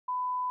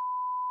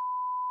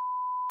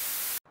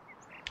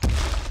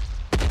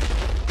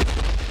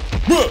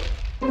Charge!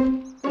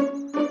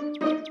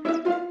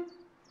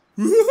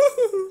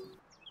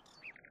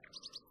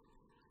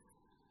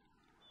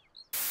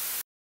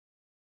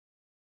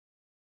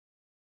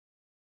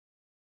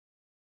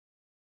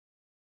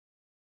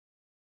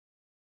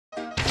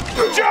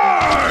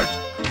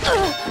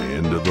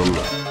 End of the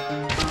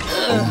line.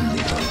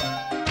 Only the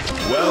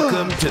line.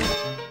 Welcome to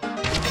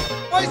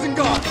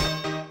Isengard!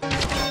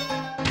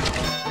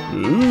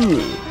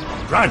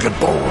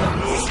 Dragonborn.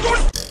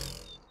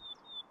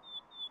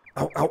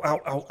 Ow, ow, ow,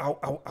 ow, ow,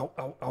 ow, ow,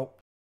 ow, ow.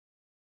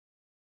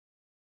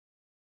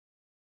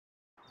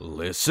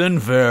 Listen,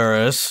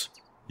 Varys.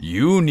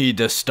 You need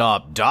to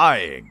stop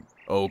dying,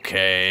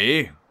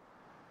 okay?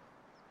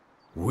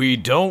 We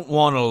don't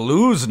want to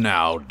lose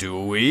now,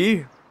 do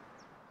we?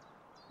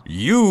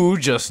 You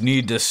just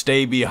need to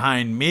stay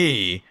behind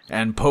me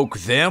and poke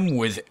them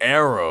with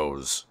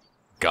arrows.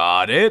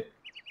 Got it?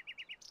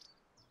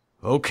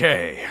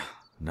 Okay,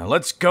 now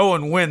let's go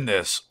and win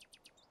this.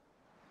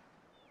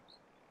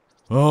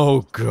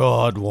 Oh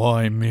God,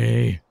 why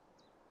me?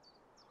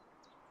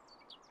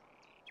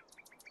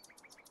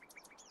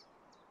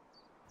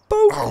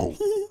 Ow.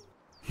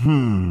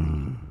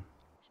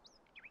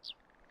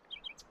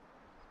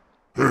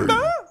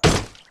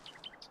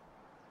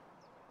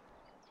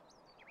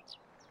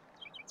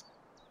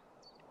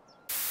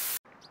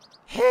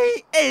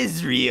 Hey,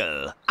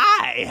 Ezreal,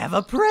 I have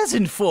a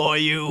present for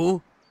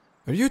you.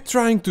 Are you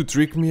trying to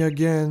trick me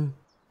again?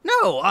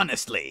 No,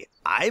 honestly,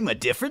 I'm a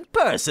different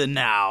person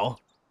now.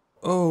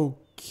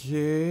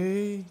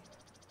 Okay.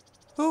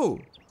 Oh,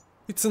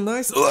 it's a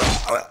nice...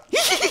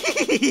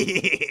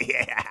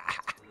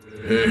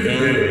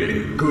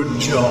 Hey, good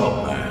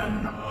job,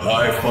 man.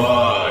 High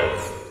five.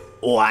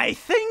 Why,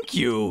 thank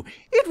you.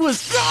 It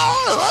was...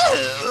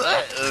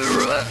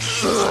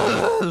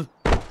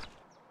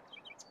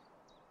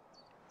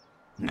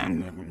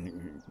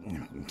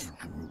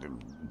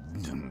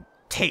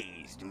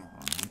 Tased.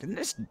 Can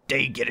this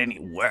day get any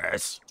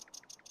worse?